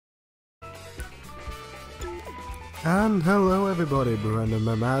And hello everybody, Brandon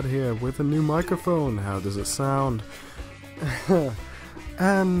Mamad here with a new microphone. How does it sound?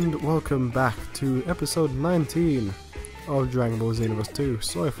 And welcome back to episode 19 of Dragon Ball XENOVERSE 2.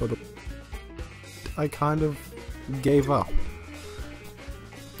 Sorry for the... I kind of gave up.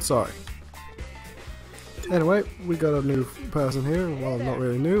 Sorry. Anyway, we got a new person here. Well, not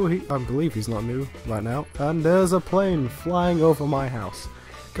really new. I believe he's not new right now. And there's a plane flying over my house.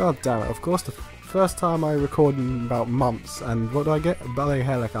 God damn it, of course the first time I record in about months, and what do I get? A ballet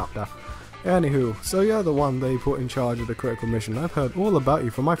helicopter. Anywho, so you're the one they put in charge of the critical mission. I've heard all about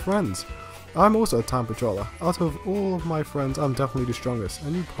you from my friends. I'm also a time patroller. Out of all of my friends, I'm definitely the strongest,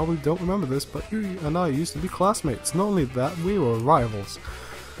 and you probably don't remember this, but you and I used to be classmates. Not only that, we were rivals.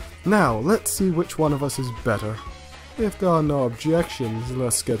 Now, let's see which one of us is better. If there are no objections,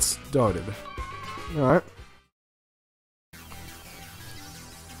 let's get started. Alright.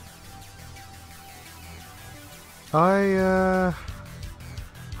 I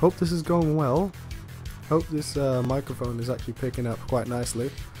hope this is going well. Hope this microphone is actually picking up quite nicely.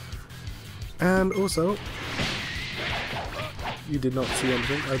 And also, you did not see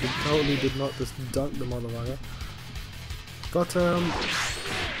anything. I totally did not just dunk the motherfucker. But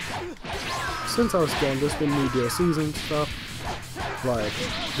since I was gone, there's been new DLCs and stuff like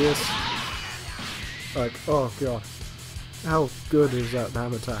this. Like, oh god, how good is that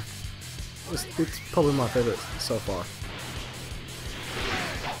damn attack? It's probably my favourite so far.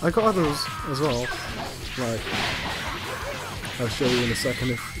 I got others as well, like, I'll show you in a second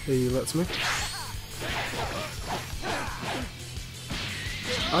if he lets me.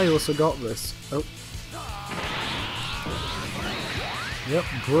 I also got this. Oh. Yep,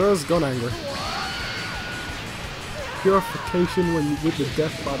 Bruh's gone angry. Purification with the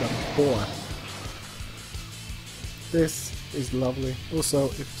death by the boar. This is lovely. Also,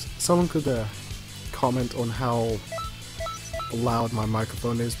 if someone could comment on how loud my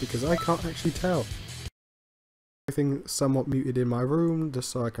microphone is, because I can't actually tell. Everything somewhat muted in my room just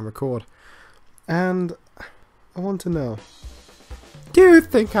so I can record. And I want to know, do you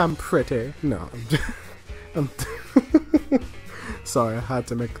think I'm pretty? No, I'm sorry, I had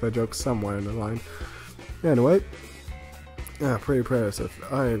to make the joke somewhere in the line. Anyway, pretty impressive.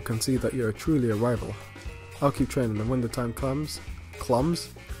 I concede that you're truly a rival. I'll keep training, and when the time comes... Clums,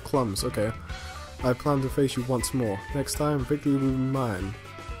 okay. I plan to face you once more. Next time, victory will be mine.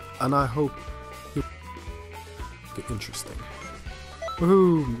 And I hope you'll get interesting.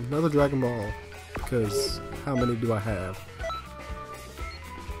 Woohoo! Another Dragon Ball. Because, how many do I have?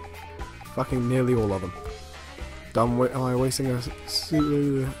 Fucking nearly all of them. Am I wasting a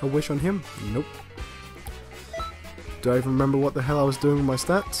wish on him? Nope. Do I even remember what the hell I was doing with my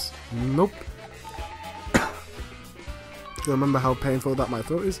stats? Nope. Do you remember how painful that my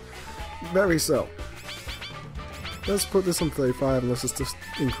throat is? Very so. Let's put this on 35 and let's just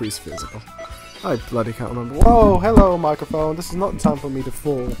increase physical. I bloody can't remember. Whoa, hello microphone, this is not time for me to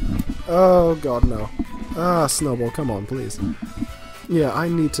fall. Oh god, no. Ah, Snowball, come on, please. Yeah, I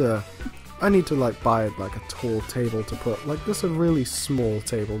need to like buy like a tall table to put, like just a really small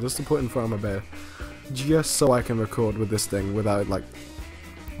table just to put in front of my bed. Just so I can record with this thing without like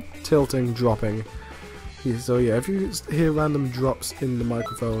tilting, dropping. So yeah, if you hear random drops in the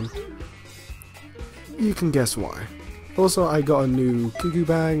microphone, you can guess why. Also, I got a new Kiku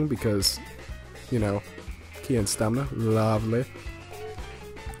Bang because, you know, key and stamina, lovely.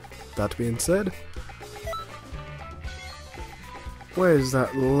 That being said, where's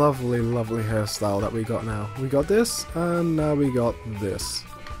that lovely, lovely hairstyle that we got now? We got this, and now we got this.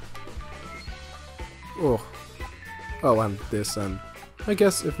 Oh, and this, and I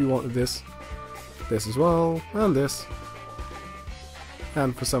guess if you wanted this as well, and this,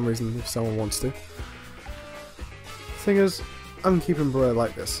 and for some reason if someone wants to. Thing is, I'm keeping Bruh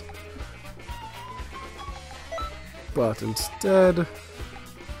like this, but instead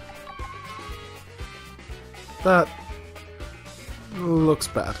that looks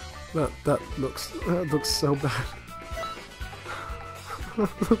bad. That looks so bad.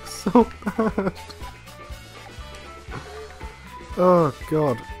 That looks so bad. Oh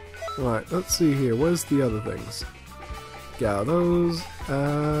god. Right, let's see here. Where's the other things? Gather those,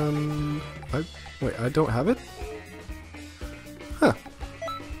 and... wait, I don't have it? Huh.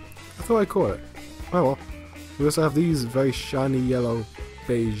 I thought I caught it. Oh well. We also have these very shiny yellow,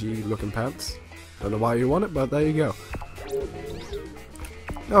 beigey looking pants. Don't know why you want it, but there you go.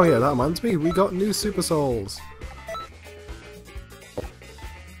 Oh yeah, that reminds me, we got new Super Souls.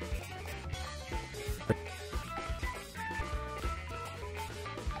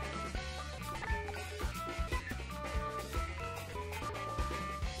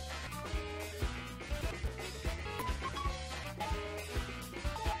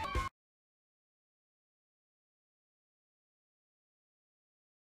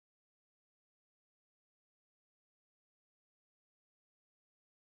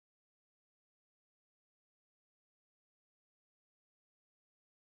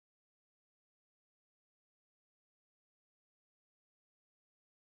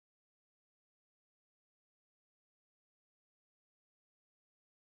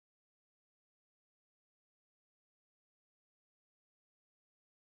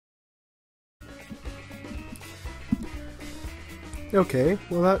 Okay,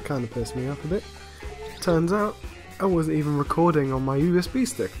 well that kind of pissed me off a bit. Turns out I wasn't even recording on my USB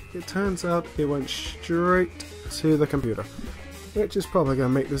stick. It turns out it went straight to the computer, which is probably going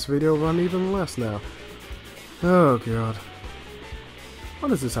to make this video run even less now. Oh god. What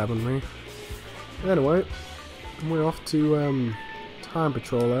does this happen to me? Anyway, we're off to time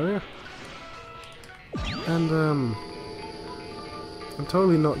patrol area. And I'm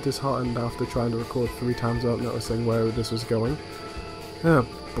totally not disheartened after trying to record 3 times without noticing where this was going. Oh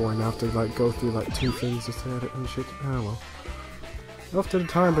boy, now I have to like go through like 2 things just to edit and shit. Oh well. Off to the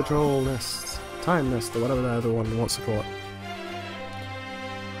time patrol nest. Time nest or whatever the other one wants to call it.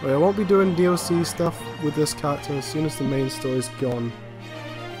 Well, I won't be doing DLC stuff with this character as soon as the main story's gone.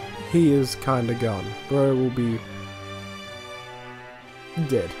 He is kinda gone. Bro will be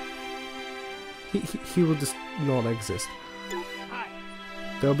dead. He will just not exist.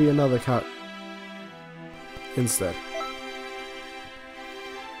 There'll be another cat instead.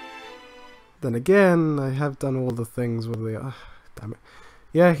 Then again, I have done all the things with the... damn it.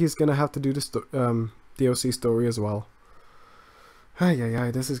 Yeah, he's gonna have to do the DLC story as well.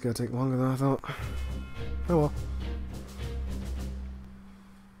 Ay, this is gonna take longer than I thought. Oh well.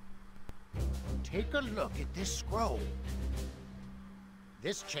 Take a look at this scroll.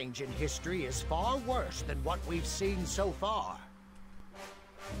 This change in history is far worse than what we've seen so far.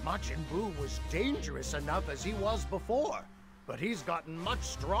 Majin Buu was dangerous enough as he was before, but he's gotten much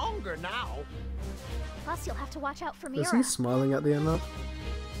stronger now. Plus, you'll have to watch out for Mira. Is he smiling at the end though?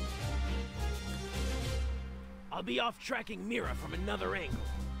 I'll be off tracking Mira from another angle.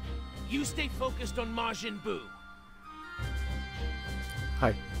 You stay focused on Majin Buu.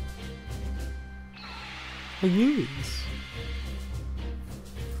 Hi. Yes.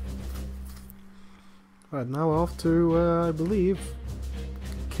 Right, now we're off to, I believe,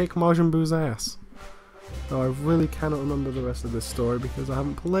 kick Majin Buu's ass. Though I really cannot remember the rest of this story because I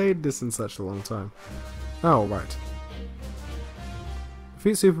haven't played this in such a long time. Oh, right.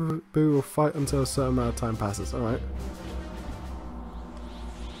 Defeat Super Buu will fight until a certain amount of time passes. Alright.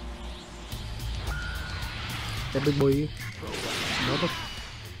 Hey, big boy. Mother.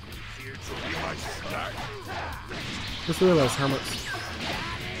 Just realised how much...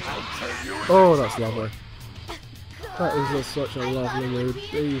 Oh, that's lovely. That is just such a lovely move.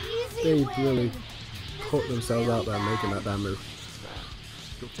 They really put themselves out there making that damn move.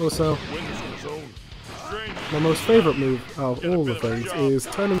 Also, my most favourite move of all the things is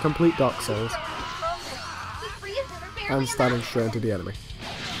turning complete Dark Souls and standing straight into the enemy.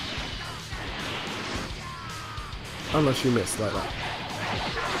 Unless you miss like that.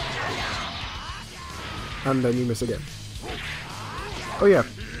 And then you miss again. Oh yeah,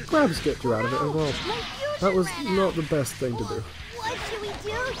 grabs get you out of it as well. That was not the best thing to do. What should we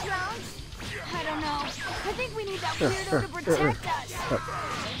do, Drones? I don't know. I think we need that weirdo to protect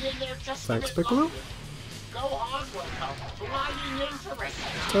us. Thanks, Piccolo. Go on with a flying insurrection.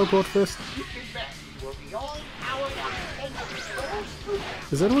 Teleport fist. You can bet we'll be all powered up and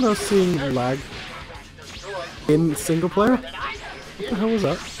Is anyone else seeing lag in single player? What the hell was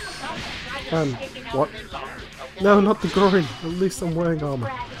that? And what? No, not the groin. At least I'm wearing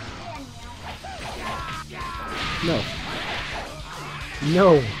armor. No.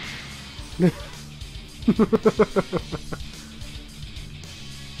 No.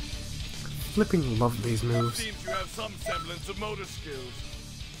 Flipping love these moves. Seems you have some semblance of motor skills.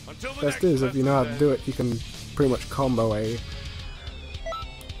 Until the Best next is, if you know how to lesson, do it, you can pretty much combo a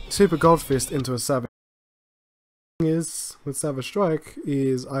Super God Fist into a Savage. The thing is, with Savage Strike,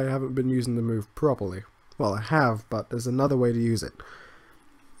 is I haven't been using the move properly. Well, I have, but there's another way to use it.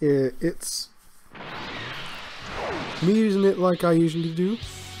 It's... me using it like I usually do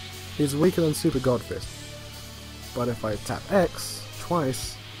is weaker than Super God Fist. But if I tap X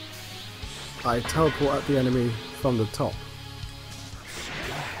twice, I teleport at the enemy from the top.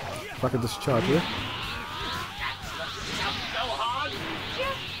 If I could discharge here.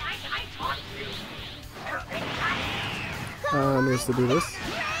 And is to do this.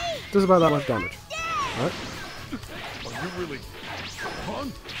 Does about that much damage. Alright. Are you really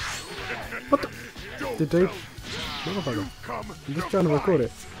fun? What the? Did they? Motherfucker. I'm just trying to record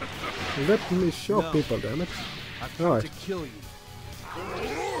it. Let me show people, damn it. Alright.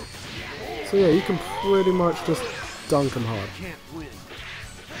 So yeah, you can pretty much just dunk him hard.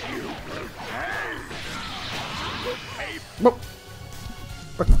 Whoop.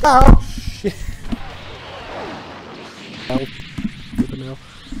 Ow! Shit. Flipping hell.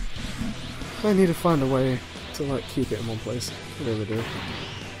 I need to find a way to like keep it in one place. Whatever do.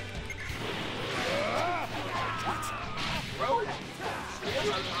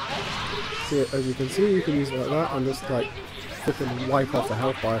 See, as you can see, you can use it like that and just like freaking wipe off the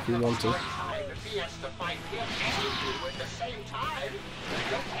health bar if you want to.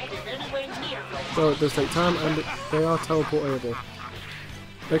 So it does take time, and they are teleportable.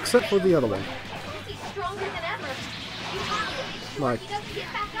 Except for the other one. Like,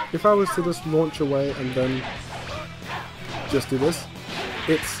 if I was to just launch away and then just do this,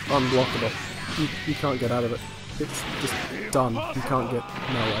 it's unblockable. You can't get out of it. It's just done. You can't get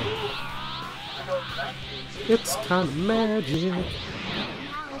no way. It's kind of magic.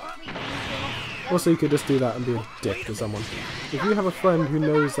 Also, you could just do that and be a dick to someone. If you have a friend who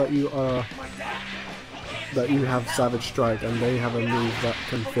knows that you have Savage Strike and they have a move that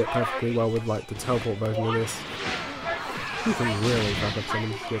can fit perfectly well with like the teleport version of this, you can really fuck up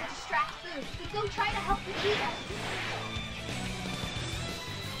someone's shit.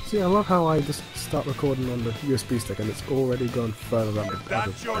 See, I love how I just start recording on the USB stick and it's already gone further than If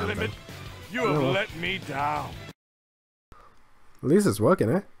that's your limit, you have let me down. At least it's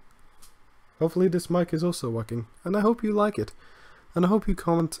working, eh? Hopefully this mic is also working, and I hope you like it. And I hope you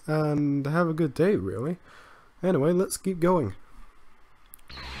comment and have a good day, really. Anyway, let's keep going.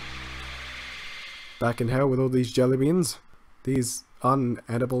 Back in hell with all these jelly beans. These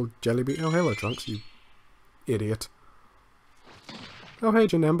unedible jelly beans. Oh, hello, Trunks, you idiot. Oh, hey,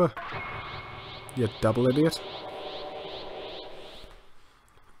 Janemba. You double idiot.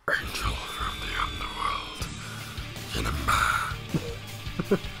 Angel from the underworld. Janemba.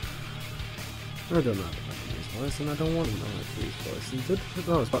 I don't know how to make his voice, and I don't want to know how to do his voice. He did.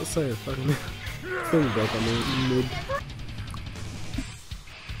 Oh, I was about to say, fucking thing broke on me mid.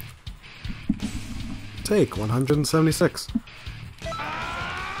 Take 176.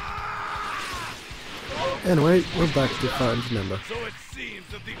 Anyway, we're back to fighting Janemba. So it seems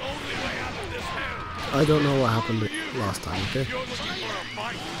that the only way out of this hell. I don't know what happened last time, okay? You're looking for a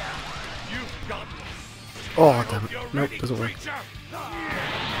fight. You've got me. Oh, damn it. Nope, doesn't work.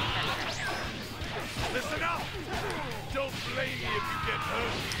 Listen up! Don't blame me if you get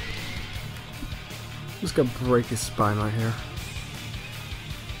hurt. Just gonna break his spine right here.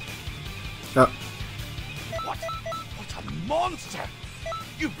 Oh. What a monster!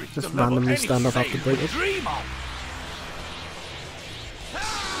 You've reached Just a level randomly any stand up after sane break it. dream of.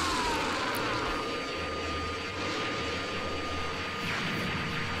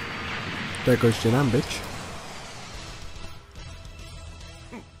 There goes Jinam, bitch.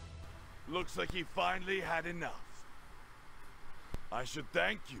 Looks like he finally had enough. I should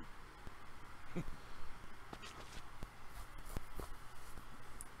thank you.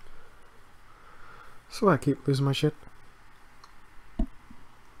 So I keep losing my shit.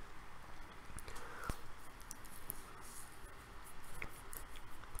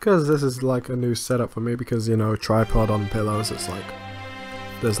 Because this is like a new setup for me, because, you know, tripod on pillows, it's like,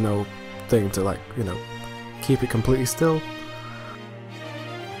 there's no thing to, like, you know, keep it completely still.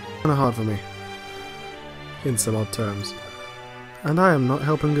 Kinda hard for me, in some odd terms. And I am not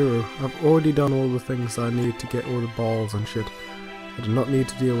helping Guru. I've already done all the things I need to get all the balls and shit. I do not need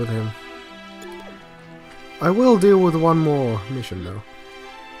to deal with him. I will deal with one more mission though.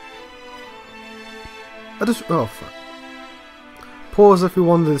 Oh fuck. Pause if you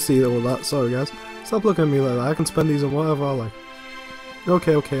wanted to see all that. Sorry guys. Stop looking at me like that. I can spend these on whatever I like.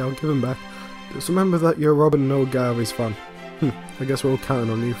 Okay, I'll give him back. Just remember that you're robbing an old guy of his fun. I guess we're all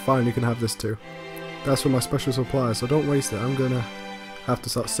counting on you. Fine, you can have this too. That's for my special supply, so don't waste it. I'm gonna have to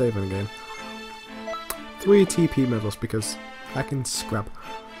start saving again. 3 TP medals because I can scrap.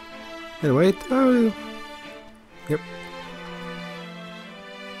 Anyway, yep.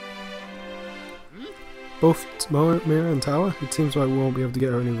 Both Mira and Tower, it seems like we won't be able to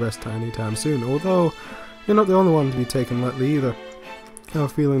get her any rest anytime soon, although you're not the only one to be taken lightly either. I have a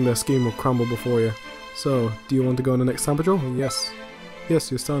feeling their scheme will crumble before you. So, do you want to go on the next time patrol? Yes.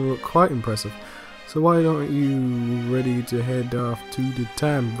 Yes, you're starting to look quite impressive. So why don't you ready to head off to the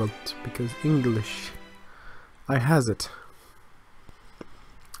time vault? Because English, I has it.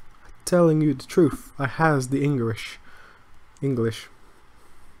 Telling you the truth, I has the English. You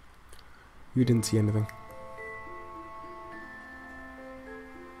didn't see anything.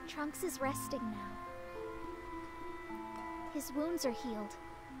 Trunks is resting now. His wounds are healed,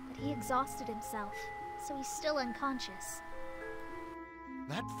 but he exhausted himself, so he's still unconscious.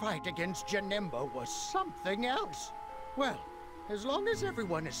 That fight against Janemba was something else. Well, as long as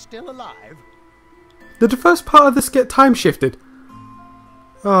everyone is still alive. Did the first part of this get time shifted?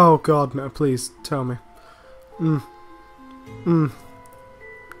 Oh god, no, please tell me.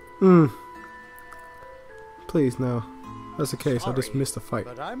 Please, no. That's the case, I just missed the fight.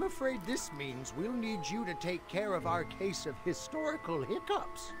 But I'm afraid this means we'll need you to take care of our case of historical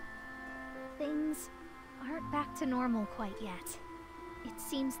hiccups. Things aren't back to normal quite yet. It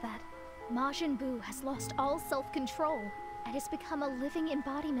seems that Majin Buu has lost all self-control and has become a living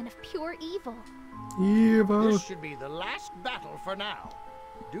embodiment of pure evil. Evil. This should be the last battle for now.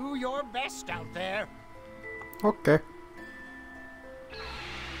 Do your best out there. Okay.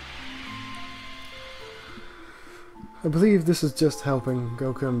 I believe this is just helping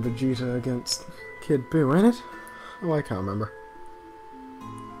Goku and Vegeta against Kid Buu, ain't it? Oh, I can't remember.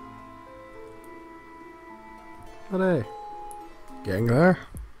 But hey, getting there.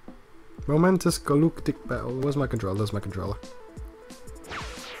 Momentous galactic battle. Where's my controller? There's my controller.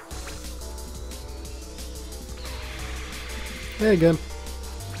 Hey again.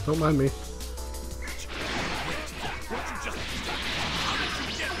 Don't mind me.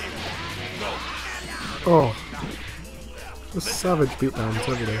 Oh. The savage beatdowns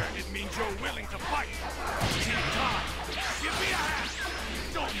over there. It means you're willing to fight. Give me a hand.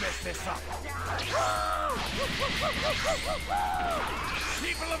 Don't mess this up.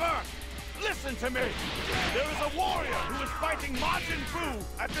 People of Earth, listen to me. There is a warrior who is fighting Majin Buu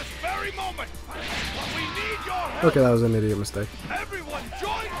at this very moment. But we need your help. Okay, that was an idiot mistake. Everyone,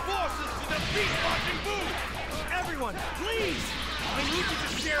 join forces to defeat Majin Buu. Everyone, please! I need you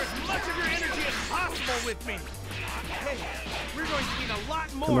to share as much of your energy as possible with me. Hey, we're going to need a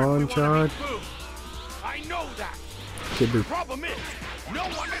lot more Come if on, we want Chad. to beat Buu. I know that. Kid Buu. Problem is, no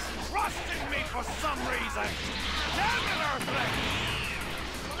one is trusting me for some reason. Damn it, Earthling!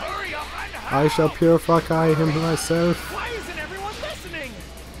 Hurry up and help! I shall purify him myself. Why isn't everyone listening?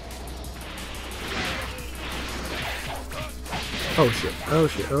 Oh shit, oh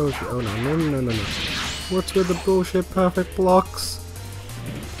shit, oh shit, oh no, no, no, no, no. What's with the bullshit perfect blocks?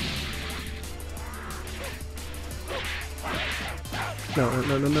 No,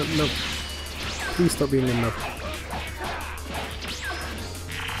 no, no, no, no. Please stop being a nub.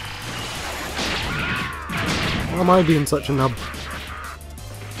 Why am I being such a nub?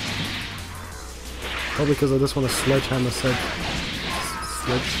 Probably because I just want to sledgehammer said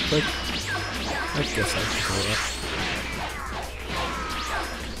sledge trick. I guess I should call that.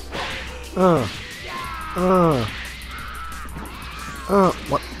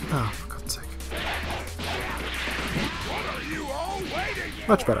 What? Oh, for God's sake. What are you all waiting for?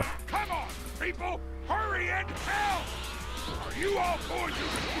 Much better. Come on, people! Hurry and help! Are you all going to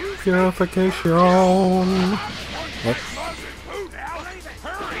refuse me? Purification. What? Majin Buu now?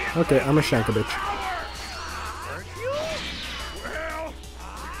 Hurry and Okay, I'm a shanker bitch. well, it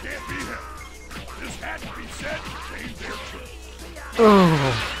can't be helped. This had to be said to change their tune.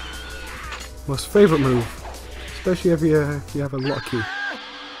 Oh, most favorite move, especially if you have a lock key.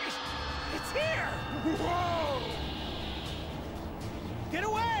 It's here! Whoa! Get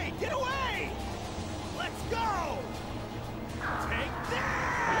away! Get away! Let's go! Take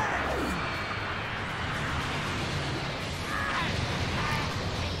that!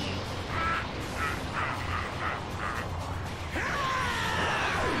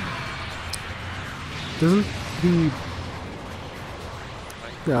 Doesn't he?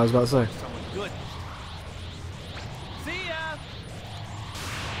 Yeah, I was about to say. Someone good. See ya!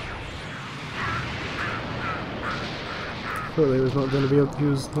 Thought he was not going to be able. He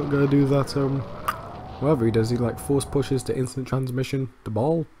was not going to do that. Whatever he does, he like force pushes to instant transmission. The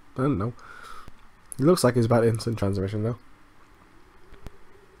ball. I don't know. He looks like he's about instant transmission though.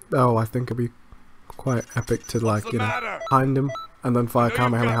 Oh, I think it'd be quite epic to like What's the matter? behind him and then fire I know you've got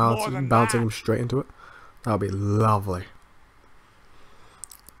Kamehameha more than bouncing that. him straight into it. That would be lovely.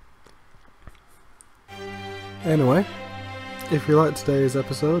 Anyway, if you liked today's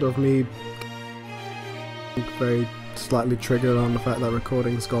episode of me very slightly triggered on the fact that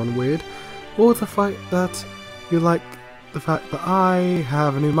recording's gone weird, or the fact that you like the fact that I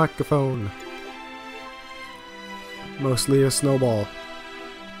have a new microphone, mostly a snowball.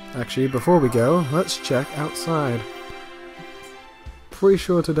 Actually, before we go, let's check outside. Pretty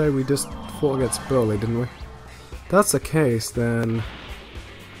sure today we just fought against Broly, didn't we? If that's the case, then...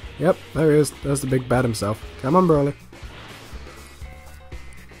 Yep, there he is. There's the big bad himself. Come on, Broly.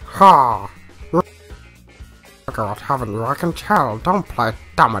 Ha! God, haven't you? I can tell. Don't play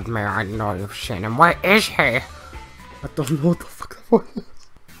dumb at me. I know you've seen him. Where is he? I don't know what the fuck that was.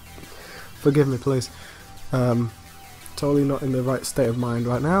 Forgive me, please. Totally not in the right state of mind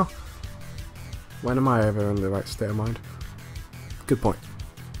right now. When am I ever in the right state of mind? Good point.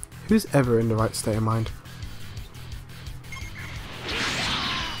 Who's ever in the right state of mind?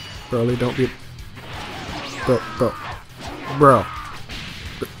 Broly, don't be... Bro. Bro. Bro.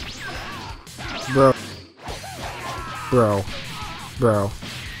 Bro. Bro. Bro.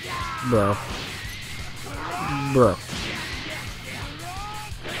 Bro. Bro.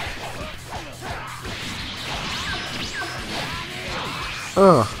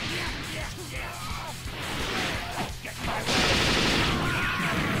 Ugh.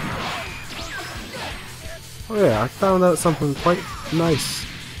 Oh yeah, I found out something quite nice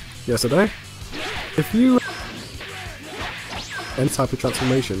yesterday. If you any type of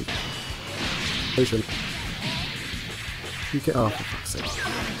transformation, you can. Oh, for fuck's sake!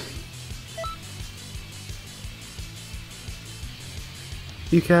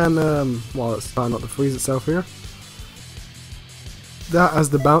 You can, well, it's trying not to freeze itself here. That as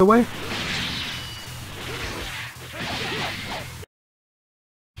the bounce away.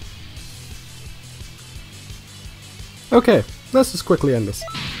 Okay, let's just quickly end this.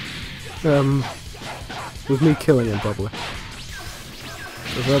 With me killing him, probably.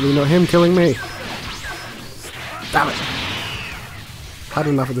 Preferably not him killing me. Damn it! Had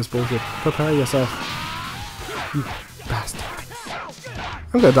enough of this bullshit. Prepare yourself. You bastard.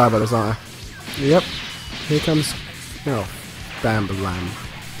 I'm gonna die by this, aren't I? Yep. Here comes... Oh. Bam blam.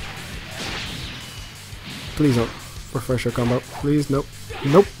 Please don't refresh your combo. Please, nope.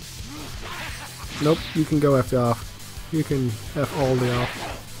 Nope. Nope, you can go F off. You can F all the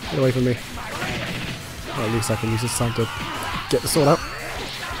off. Get away from me. Or at least I can use this time to get the sword out.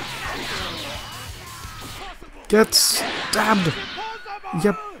 Get stabbed!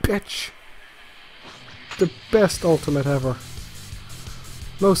 You bitch! The best ultimate ever.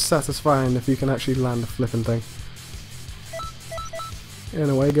 Most satisfying if you can actually land the flipping thing.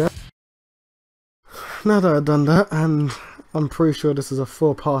 Anyway, guys. Now that I've done that, and I'm pretty sure this is a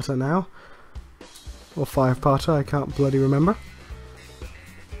 4-parter now. Or 5-parter, I can't bloody remember.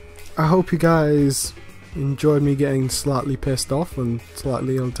 I hope you guys enjoyed me getting slightly pissed off and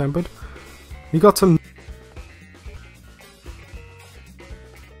slightly ill-tempered. You got some